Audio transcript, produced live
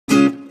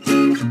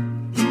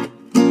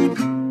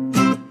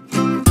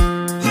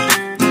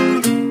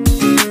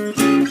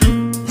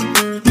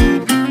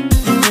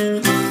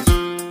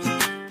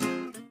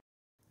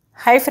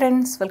Hi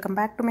friends, welcome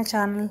back to my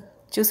channel.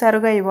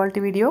 చూసారుగా ఇవాల్టి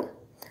video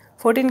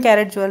 14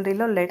 carrot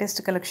జ్యువెలరీలో latest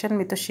collection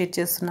మీతో share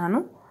చేస్తున్నాను.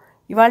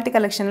 ఇవాల్టి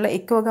కలెక్షన్లో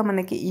ఎక్కువగా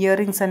మనకి ఇయర్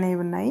రింగ్స్ అనేవి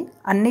ఉన్నాయి.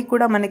 అన్నీ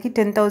కూడా మనకి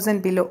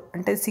 10,000 బిలో,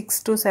 అంటే 6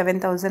 to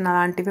 7,000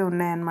 అలాంటివి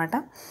ఉన్నాయన్నమాట.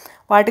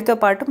 వాటితో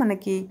పాటు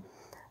మనకి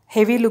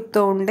హెవీ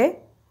లుక్తో ఉండే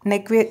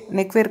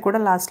నెక్ వేర్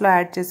కూడా లాస్ట్లో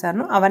యాడ్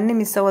చేశాను. అవన్నీ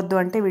మిస్ అవ్వద్దు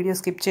అంటే వీడియో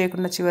స్కిప్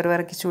చేయకుండా చివరి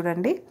వరకు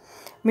చూడండి.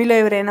 మీలో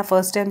ఎవరైనా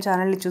ఫస్ట్ టైం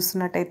ఛానల్ని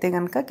చూస్తున్నట్టయితే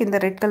కనుక కింద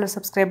రెడ్ కలర్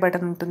సబ్స్క్రైబ్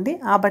బటన్ ఉంటుంది.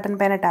 ఆ బటన్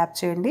పైన ట్యాప్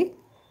చేయండి.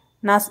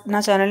 నా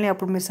ఛానల్ని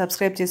అప్పుడు మీరు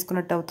సబ్స్క్రైబ్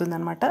చేసుకున్నట్టు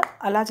అవుతుందన్నమాట.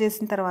 అలా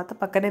చేసిన తర్వాత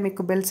పక్కనే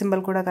మీకు బెల్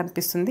సింబల్ కూడా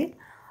కనిపిస్తుంది.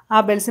 ఆ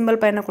బెల్ సింబల్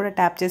పైన కూడా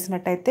ట్యాప్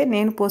చేసినట్టయితే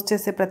నేను పోస్ట్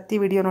చేసే ప్రతి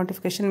వీడియో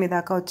నోటిఫికేషన్ మీ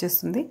దాకా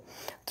వచ్చేస్తుంది.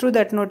 త్రూ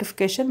దట్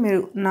నోటిఫికేషన్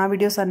మీరు నా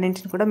వీడియోస్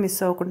అన్నింటిని కూడా మిస్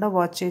అవ్వకుండా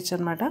వాచ్ చేయొచ్చు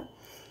అనమాట.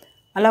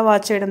 అలా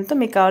వాచ్ చేయడంతో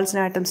మీకు కావాల్సిన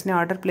ఐటమ్స్ని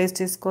ఆర్డర్ ప్లేస్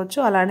చేసుకోవచ్చు.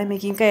 అలానే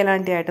మీకు ఇంకా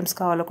ఎలాంటి ఐటమ్స్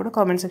కావాలో కూడా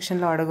కామెంట్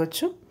సెక్షన్లో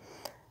అడగొచ్చు.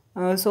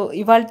 సో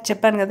ఇవాళ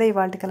చెప్పాను కదా,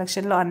 ఇవాళ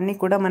కలెక్షన్లో అన్నీ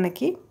కూడా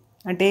మనకి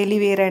డైలీ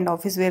వేర్ అండ్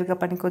ఆఫీస్ వేర్గా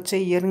పనికొచ్చే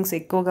ఇయర్ రింగ్స్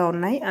ఎక్కువగా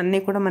ఉన్నాయి. అన్నీ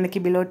కూడా మనకి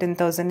బిలో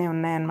 10,000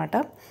 ఉన్నాయన్నమాట.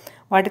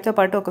 వాటితో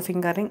పాటు ఒక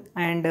ఫింగర్ రింగ్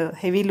అండ్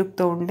హెవీ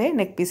లుక్తో ఉండే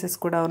నెక్ పీసెస్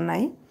కూడా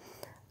ఉన్నాయి.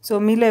 సో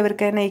మీలో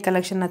ఎవరికైనా ఈ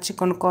కలెక్షన్ నచ్చి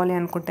కొనుక్కోవాలి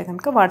అనుకుంటే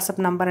కనుక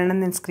వాట్సాప్ నెంబర్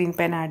అనేది నేను స్క్రీన్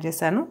పైన యాడ్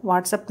చేశాను.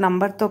 వాట్సాప్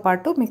నెంబర్తో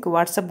పాటు మీకు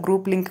వాట్సాప్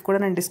గ్రూప్ లింక్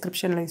కూడా నేను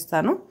డిస్క్రిప్షన్లో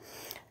ఇస్తాను.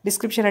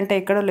 డిస్క్రిప్షన్ అంటే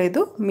ఎక్కడో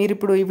లేదు, మీరు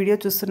ఇప్పుడు ఈ వీడియో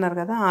చూస్తున్నారు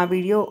కదా, ఆ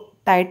వీడియో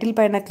టైటిల్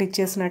పైన క్లిక్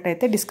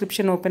చేసినట్టయితే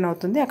డిస్క్రిప్షన్ ఓపెన్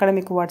అవుతుంది. అక్కడ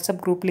మీకు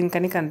వాట్సాప్ గ్రూప్ లింక్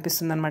అని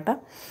కనిపిస్తుంది అనమాట.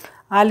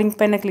 ఆ లింక్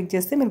పైన క్లిక్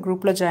చేస్తే మీరు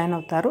గ్రూప్లో జాయిన్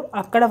అవుతారు.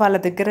 అక్కడ వాళ్ళ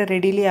దగ్గర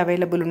రెడీలీ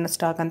అవైలబుల్ ఉన్న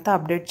స్టాక్ అంతా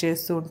అప్డేట్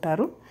చేస్తూ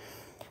ఉంటారు.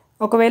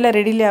 ఒకవేళ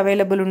రెడీలీ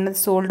అవైలబుల్ ఉన్నది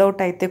సోల్డ్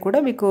అవుట్ అయితే కూడా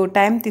మీకు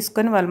టైం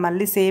తీసుకొని వాళ్ళు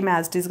మళ్ళీ సేమ్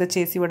యాజ్ ఇట్ ఈస్గా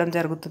చేసి ఇవ్వడం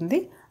జరుగుతుంది.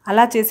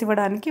 అలా చేసి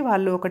ఇవ్వడానికి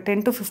వాళ్ళు ఒక 10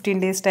 to 15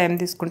 days టైం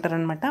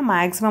తీసుకుంటారనమాట.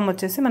 మ్యాక్సిమం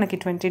వచ్చేసి మనకి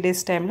 20 days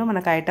టైంలో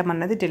మనకు ఐటమ్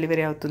అన్నది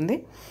డెలివరీ అవుతుంది.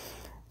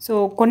 సో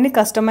కొన్ని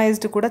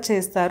కస్టమైజ్డ్ కూడా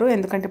చేస్తారు.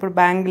 ఎందుకంటే ఇప్పుడు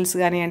బ్యాంగిల్స్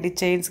కానివ్వండి,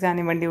 చైన్స్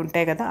కానివ్వండి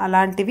ఉంటాయి కదా,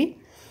 అలాంటివి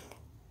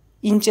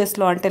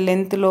ఇంచెస్లో అంటే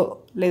లెంత్లో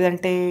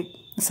లేదంటే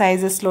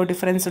సైజెస్లో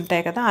డిఫరెన్స్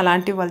ఉంటాయి కదా,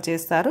 అలాంటివి వాళ్ళు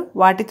చేస్తారు.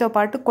 వాటితో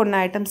పాటు కొన్ని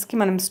ఐటమ్స్కి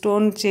మనం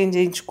స్టోన్ చేంజ్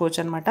చేయించుకోవచ్చు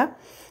అనమాట.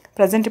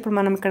 ప్రజెంట్ ఇప్పుడు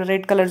మనం ఇక్కడ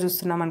రెడ్ కలర్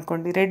చూస్తున్నాం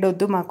అనుకోండి, రెడ్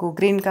వద్దు మాకు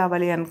గ్రీన్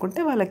కావాలి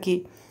అనుకుంటే వాళ్ళకి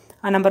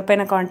ఆ నెంబర్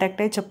పైన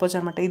కాంటాక్ట్ అయ్యి చెప్పొచ్చు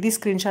అనమాట. ఇది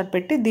స్క్రీన్ షాట్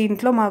పెట్టి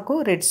దీంట్లో మాకు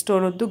రెడ్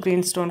స్టోన్ వద్దు,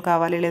 గ్రీన్ స్టోన్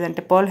కావాలి,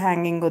 లేదంటే పర్ల్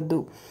హ్యాంగింగ్ వద్దు,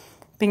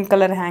 పింక్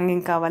కలర్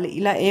హ్యాంగింగ్ కావాలి,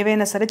 ఇలా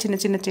ఏవైనా సరే చిన్న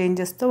చిన్న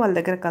చేంజెస్తో వాళ్ళ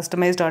దగ్గర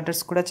కస్టమైజ్డ్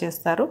ఆర్డర్స్ కూడా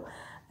చేస్తారు.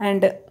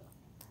 అండ్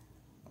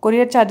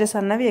కొరియర్ ఛార్జెస్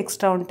అన్నవి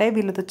ఎక్స్ట్రా ఉంటాయి.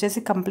 వీళ్ళది వచ్చేసి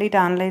కంప్లీట్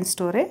ఆన్లైన్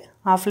స్టోరే,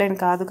 ఆఫ్లైన్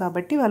కాదు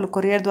కాబట్టి వాళ్ళు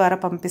కొరియర్ ద్వారా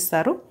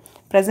పంపిస్తారు.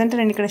 ప్రజెంట్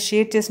నేను ఇక్కడ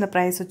షేర్ చేసిన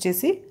ప్రైస్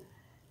వచ్చేసి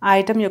ఆ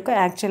ఐటమ్ యొక్క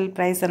యాక్చువల్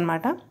ప్రైస్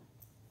అనమాట.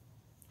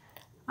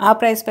 ఆ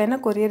ప్రైస్ పైన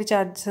కొరియర్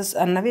ఛార్జెస్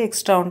అన్నవి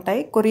ఎక్స్ట్రా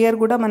ఉంటాయి. కొరియర్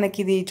కూడా మనకి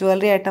ఇది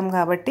జ్యువెలరీ ఐటమ్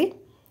కాబట్టి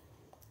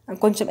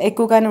కొంచెం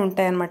ఎక్కువగానే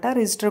ఉంటాయి అన్నమాట.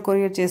 రిజిస్టర్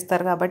కొరియర్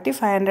చేస్తారు కాబట్టి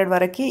 500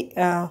 వరకు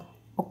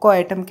ఒక్కో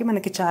ఐటమ్కి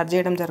మనకి ఛార్జ్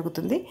చేయడం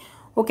జరుగుతుంది.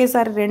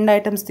 ఒకేసారి 2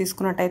 ఐటమ్స్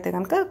తీసుకున్నట్టయితే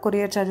కనుక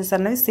కొరియర్ ఛార్జెస్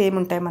అనేవి సేమ్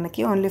ఉంటాయి.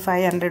 మనకి ఓన్లీ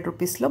 500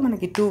 రూపీస్లో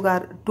మనకి 2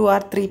 or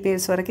 3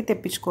 pairs వరకు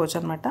తెప్పించుకోవచ్చు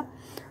అనమాట.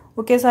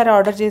 ఒకేసారి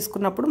ఆర్డర్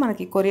చేసుకున్నప్పుడు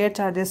మనకి కొరియర్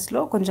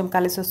ఛార్జెస్లో కొంచెం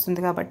కలిసి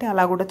వస్తుంది కాబట్టి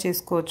అలా కూడా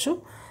చేసుకోవచ్చు.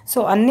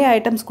 సో అన్ని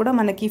ఐటమ్స్ కూడా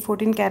మనకి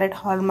 14 క్యారెట్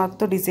హాల్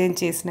మార్క్తో డిజైన్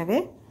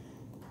చేసినవే.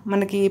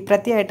 మనకి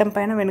ప్రతి ఐటమ్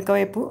పైన వెనుక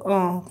వైపు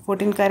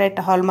 14 క్యారెట్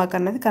హాల్ మార్క్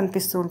అన్నది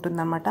కనిపిస్తూ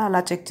ఉంటుందన్నమాట. అలా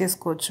చెక్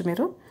చేసుకోవచ్చు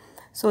మీరు.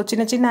 సో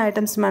చిన్న చిన్న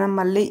ఐటమ్స్ మనం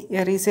మళ్ళీ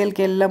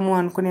రీసేల్కి వెళ్ళము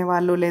అనుకునే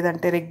వాళ్ళు,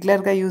 లేదంటే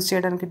రెగ్యులర్గా యూజ్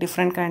చేయడానికి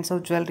డిఫరెంట్ కైండ్స్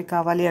ఆఫ్ జ్యువెలరీ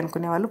కావాలి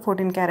అనుకునే వాళ్ళు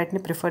 14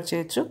 క్యారెట్ని ప్రిఫర్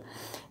చేయొచ్చు.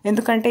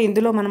 ఎందుకంటే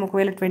ఇందులో మనం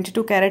ఒకవేళ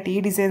 22 క్యారెట్ ఈ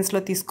డిజైన్స్లో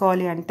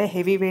తీసుకోవాలి అంటే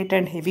heavy weight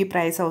and heavy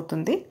price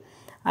అవుతుంది.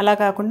 అలా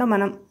కాకుండా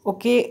మనం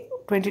ఒకే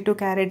 22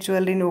 క్యారెట్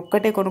జ్యువెలరీని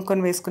ఒక్కటే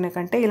కొనుక్కొని వేసుకునే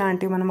కంటే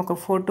ఇలాంటివి మనం ఒక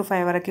 4 to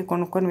 5 వరకు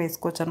కొనుక్కొని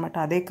వేసుకోవచ్చు అనమాట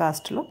అదే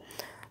కాస్ట్లో.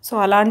 సో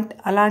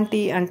అలాంటి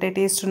అంటే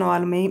టేస్ట్ ఉన్న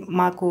వాళ్ళు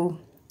మాకు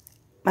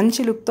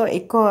మంచి లుక్తో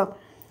ఎక్కువ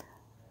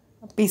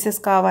పీసెస్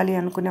కావాలి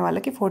అనుకునే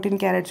వాళ్ళకి 14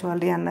 క్యారెట్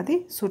జ్యువెలరీ అన్నది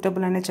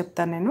సూటబుల్ అనే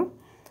చెప్తాను నేను.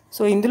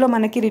 సో ఇందులో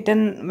మనకి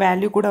రిటర్న్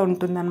వాల్యూ కూడా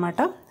ఉంటుందన్నమాట.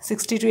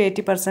 60 to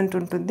 80%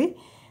 ఉంటుంది.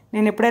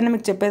 నేను ఎప్పుడైనా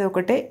మీకు చెప్పేది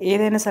ఒకటే,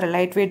 ఏదైనా సరే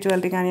లైట్ వెయిట్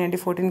జ్యువెలరీ కానివ్వండి,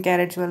 14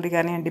 క్యారెట్ జ్యువెలరీ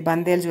కానివ్వండి,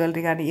 బందేల్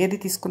జ్యువెలరీ కానీ ఏది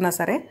తీసుకున్నా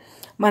సరే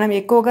మనం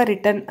ఎక్కువగా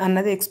రిటర్న్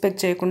అన్నది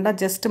ఎక్స్పెక్ట్ చేయకుండా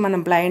జస్ట్ మనం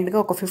బ్లైండ్గా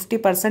ఒక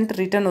 50%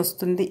 రిటర్న్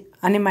వస్తుంది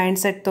అని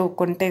మైండ్ సెట్తో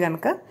కొంటే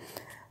కనుక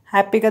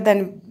హ్యాపీగా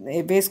దాన్ని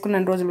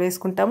వేసుకున్న రోజులు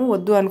వేసుకుంటాము.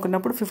 వద్దు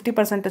అనుకున్నప్పుడు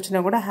 50%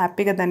 వచ్చినా కూడా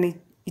హ్యాపీగా దాన్ని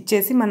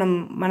ఇచ్చేసి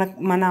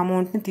మన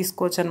అమౌంట్ని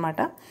తీసుకోవచ్చు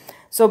అనమాట.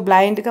 సో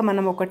బ్లైండ్గా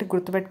మనం ఒకటి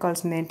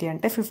గుర్తుపెట్టుకోవాల్సింది ఏంటి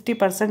అంటే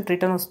 50%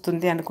 రిటర్న్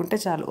వస్తుంది అనుకుంటే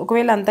చాలు.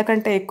 ఒకవేళ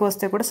అంతకంటే ఎక్కువ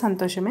వస్తే కూడా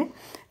సంతోషమే.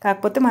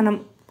 కాకపోతే మనం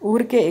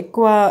ఊరికే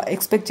ఎక్కువ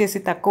ఎక్స్పెక్ట్ చేసి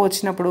తక్కువ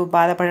వచ్చినప్పుడు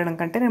బాధపడడం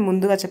కంటే నేను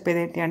ముందుగా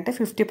చెప్పేది ఏంటి అంటే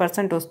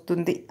 50%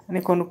 వస్తుంది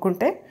అని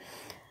కొనుక్కుంటే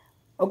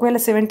ఒకవేళ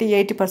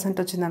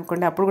 70-80% వచ్చింది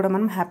అనుకోండి, అప్పుడు కూడా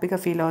మనం హ్యాపీగా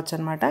ఫీల్ అవ్వచ్చు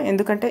అనమాట.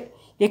 ఎందుకంటే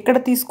ఎక్కడ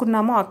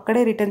తీసుకున్నామో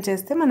అక్కడే రిటర్న్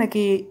చేస్తే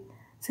మనకి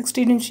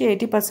 60 నుంచి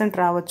 80%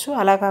 రావచ్చు.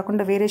 అలా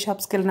కాకుండా వేరే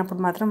షాప్స్కి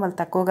వెళ్ళినప్పుడు మాత్రం వాళ్ళు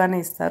తక్కువగానే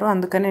ఇస్తారు.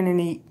 అందుకనే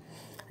నేను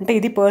అంటే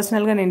ఇది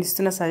పర్సనల్గా నేను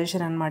ఇస్తున్న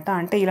సజెషన్ అనమాట.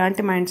 అంటే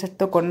ఇలాంటి మైండ్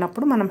సెట్తో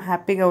కొన్నప్పుడు మనం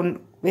హ్యాపీగా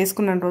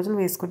వేసుకున్న రోజులు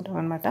వేసుకుంటాం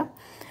అనమాట.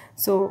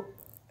 సో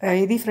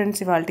ఇది ఫ్రెండ్స్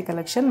ఇవాల్టి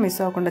కలెక్షన్. మిస్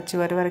అవ్వకుండా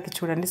చివరి వరకు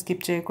చూడండి,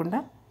 స్కిప్ చేయకుండా.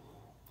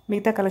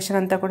 మిగతా కలెక్షన్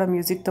అంతా కూడా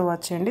మ్యూజిక్తో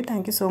వాచ్ చేయండి.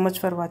 Thank you so much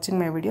for watching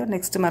my video.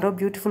 Next మరో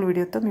బ్యూటిఫుల్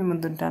వీడియోతో మీ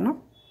ముందుంటాను.